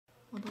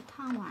我都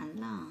烫完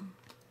了。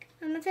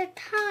咱们再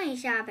烫一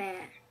下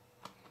呗，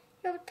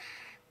要不太……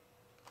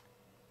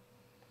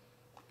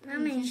妈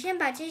妈，你先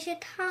把这些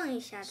烫一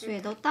下。水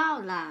都倒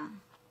了，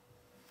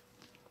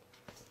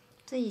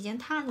这已经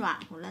烫软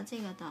乎了，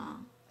这个都。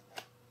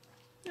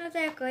那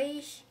再隔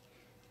一些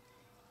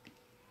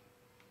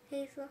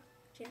黑色，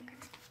这样看。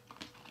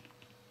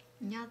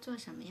你要做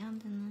什么样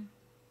的呢？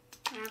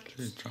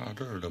这扎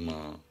这儿的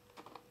吗？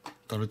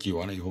到时候挤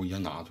完了以后一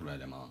样拿出来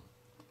的吗？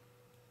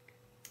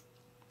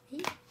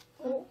咦，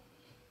哦，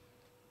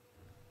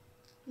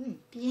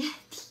别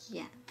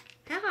舔，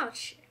还好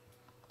吃。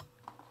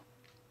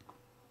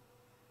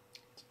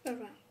这个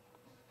软。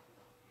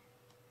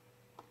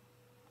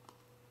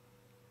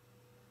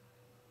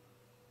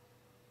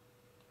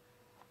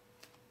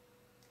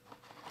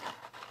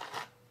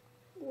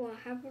我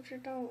还不知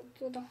道我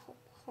做的好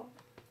不好，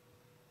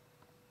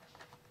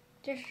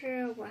这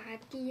是我还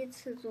第一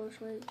次做，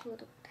所以做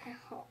的不太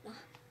好了。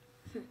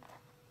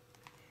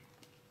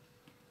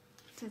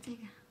做这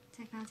个，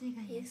再搞这个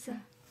颜色。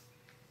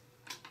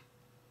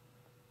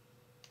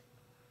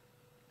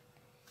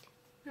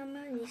妈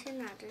妈，你先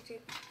拿着这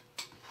个。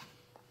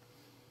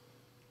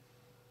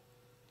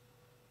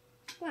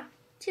哇，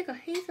这个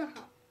黑色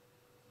好。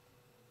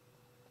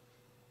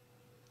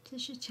这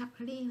是巧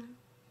克力吗？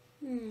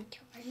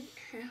巧克力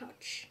很好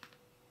吃。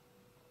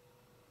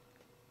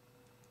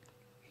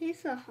黑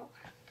色好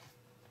看。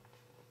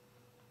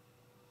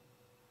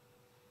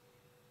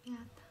要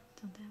的，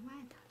总在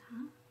外头了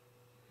啊。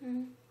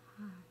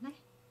好嘞，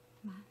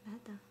完了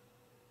的。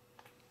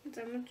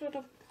咱们做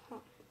的不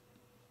好。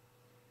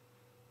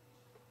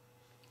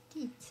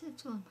第一次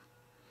做嘛。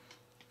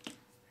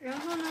然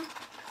后呢？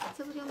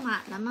这不就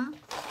满了吗？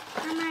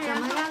妈妈，怎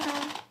么让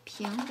它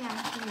平点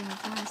儿？这里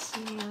这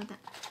稀溜的。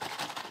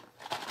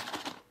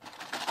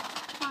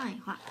晃一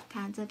晃，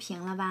看这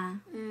平了吧？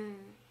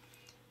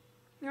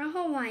然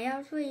后我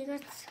要做一个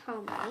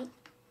草莓，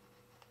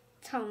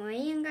草莓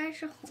应该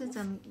是红。这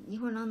怎么一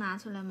会儿能拿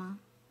出来吗？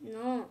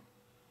能。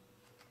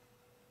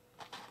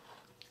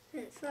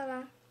粉色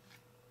吧。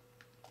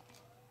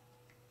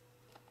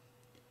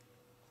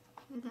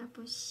有点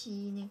不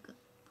稀那个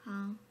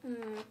啊。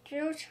只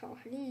有巧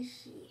克力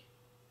稀。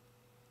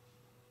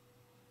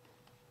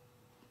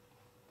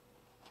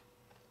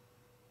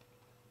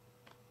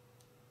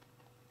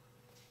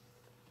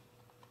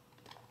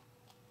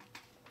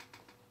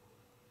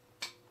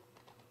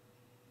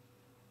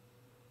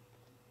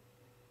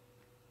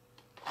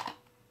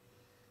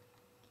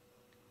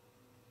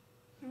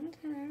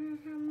才能让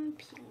它们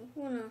平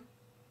衡呢？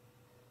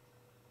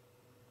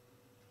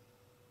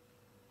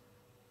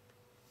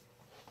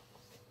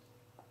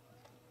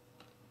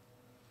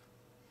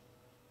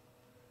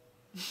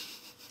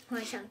我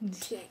想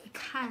舔，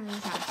看着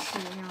想吃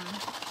是吗？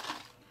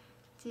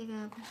这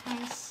个不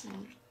太稀。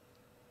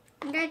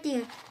应该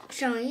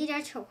整一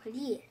点巧克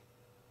力。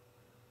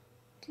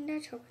整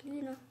点巧克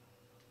力呢？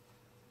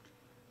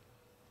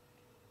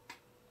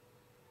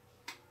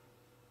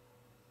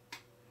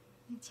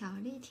那巧克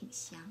力挺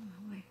香啊，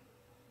味儿。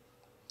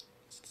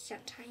想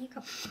尝一口。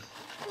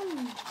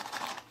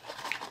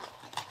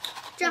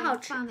真好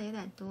吃。放的有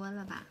点多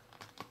了吧？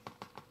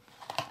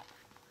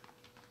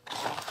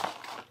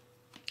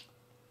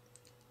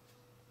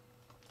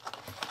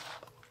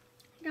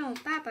让我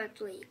爸爸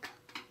做一个。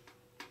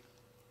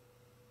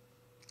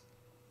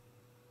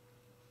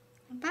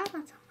我爸爸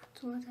怎么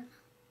做的呢？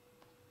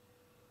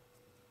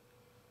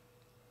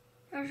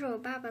要是我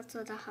爸爸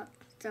做的好，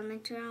咱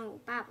们就让我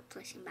爸爸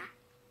做，行吧？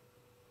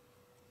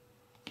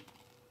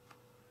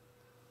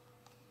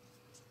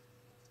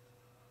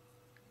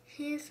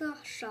黑色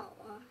少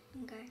啊，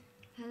应该。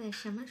它得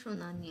什么时候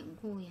能凝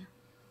固呀？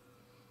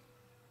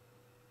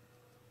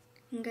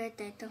应该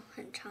得等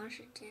很长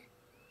时间。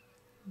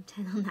你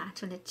才能拿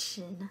出来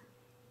吃呢。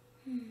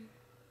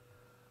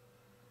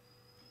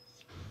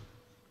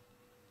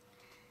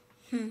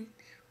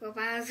我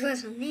把它做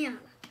成那样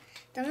了，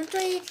咱们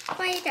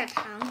放一点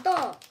糖豆。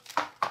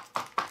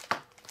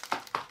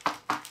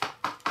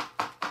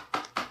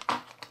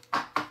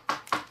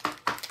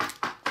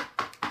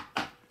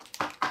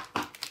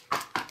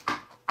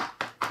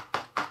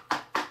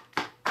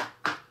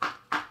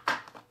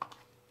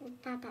我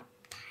爸爸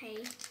拍，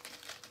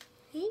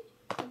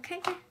我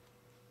看看。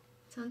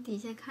从底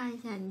下看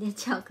一下你的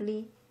巧克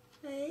力。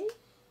有没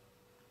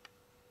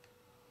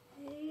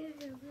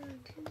有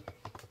吃？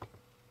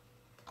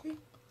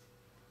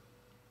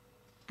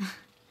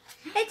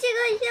这个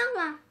像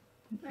吗？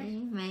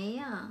没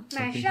有。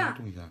马上。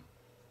冻一下，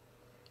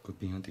搁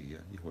冰箱底下，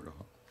一会儿就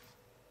好。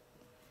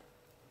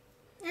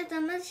那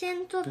咱们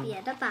先做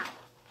别的吧。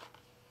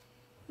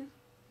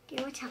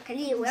给我巧克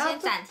力，我要先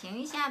暂停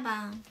一下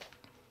吧，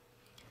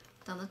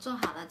等它做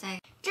好了再。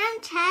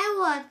刚才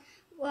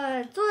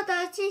我做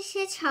的这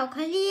些巧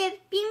克力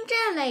冰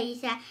镇了一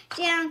下，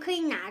这样可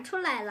以拿出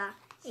来了。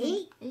哎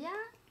呀，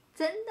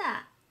真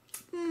的。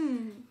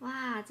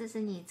哇，这是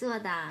你做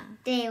的。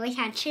对，我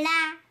想吃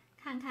啦。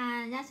看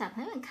看，让小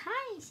朋友看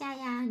一下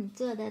呀，你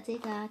做的这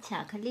个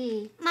巧克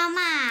力。妈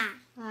妈，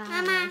哇，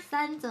妈妈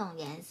3种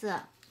颜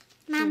色。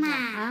妈妈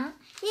啊，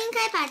应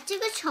该把这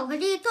个巧克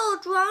力豆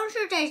装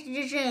饰在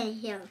这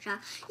阵型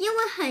上，因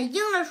为很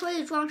硬了，所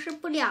以装饰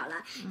不了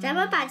了。咱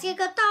们把这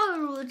个倒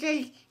入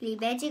这里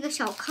边这个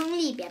小坑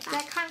里边吧。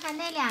再看看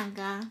那2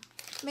个，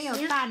没有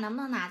把能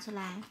不能拿出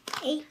来？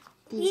哎，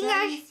应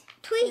该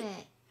推。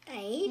对，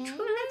哎，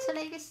出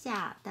来一个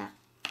小的。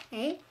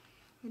哎，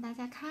给大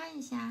家看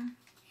一下。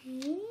哎。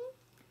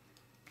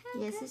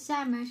也是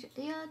下面是，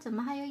哎呦，怎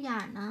么还有眼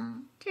儿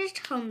呢？这是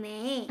草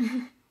莓。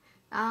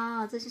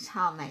哦，这是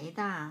草莓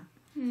的。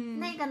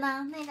那个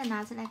呢？那个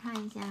拿出来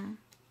看一下。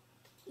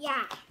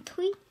呀，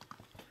推。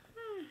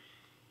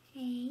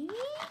哎。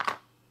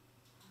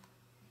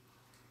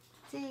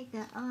这个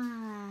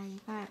哇，一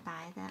半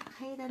白的，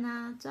黑的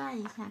呢，转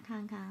一下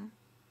看看。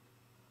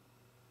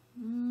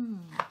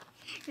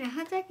然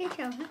后再给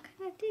小朋友看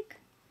看这个。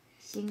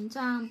形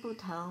状不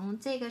同，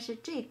这个是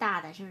最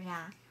大的，是不是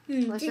啊？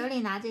我手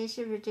里拿这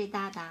是不是最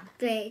大的？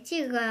对，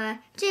这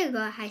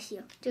个还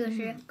行，这个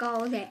是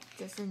高的。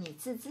这是你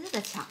自制的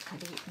巧克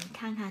力，你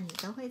看看，你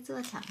都会做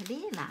巧克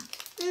力了。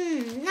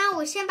那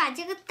我先把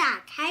这个打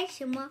开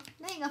行吗？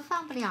那个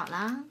放不了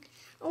了。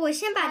我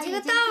先把这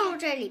个倒入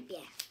这里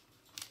边。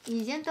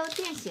已经都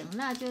定型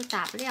了，就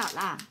打不了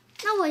了。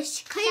那我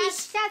可以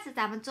下次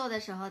咱们做的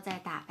时候再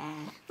打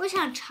呗。我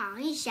想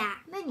尝一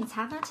下。那你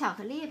尝尝巧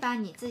克力吧，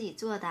你自己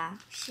做的。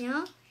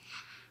行。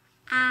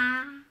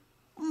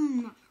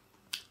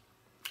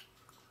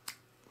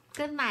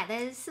跟买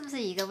的是不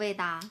是一个味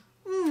道？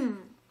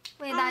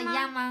味道一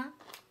样吗？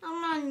妈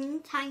妈，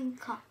您尝一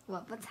口。我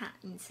不尝，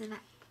你吃吧。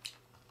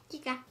这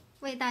个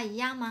味道一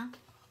样吗？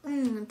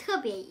特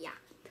别一样。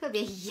特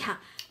别一样。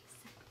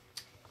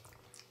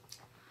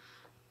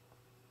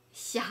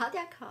小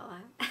点口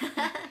啊！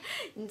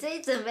你这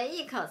一准备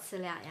一口吃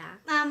了呀？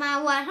妈妈，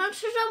晚上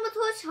吃这么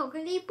多巧克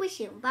力不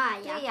行吧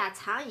呀？对呀，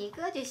尝一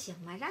个就行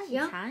了，让你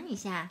尝一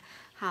下，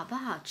好不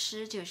好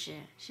吃是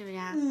不是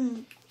啊？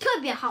特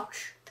别好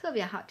吃，特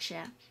别好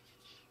吃。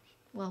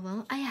我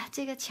闻，哎呀，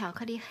这个巧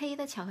克力，黑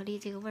的巧克力，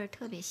这个味儿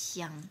特别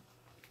香。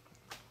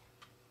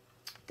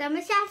咱们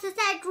下次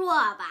再做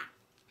吧。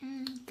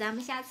咱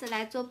们下次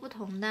来做不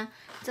同的，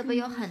这不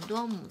有很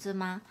多模子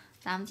吗？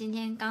咱们今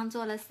天刚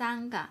做了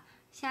3个。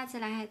下次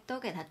来都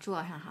给它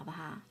做上，好不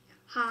好？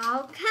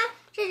好看，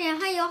这里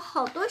还有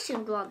好多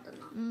形状的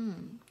呢。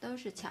都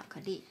是巧克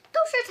力，都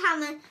是他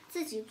们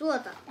自己做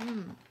的。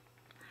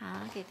好，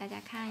给大家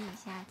看一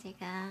下这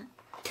个，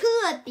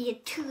特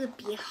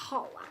别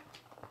好啊！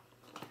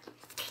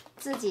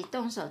自己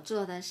动手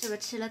做的，是不是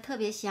吃了特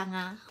别香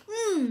啊？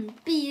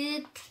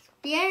比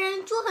别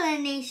人做的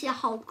那些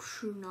好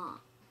吃呢。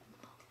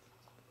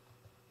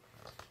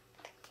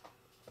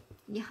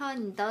以后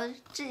你都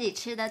自己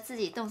吃的，自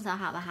己动手，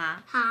好不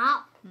好？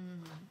好。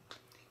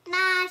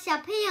那小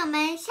朋友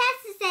们，下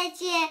次再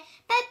见，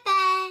拜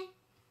拜。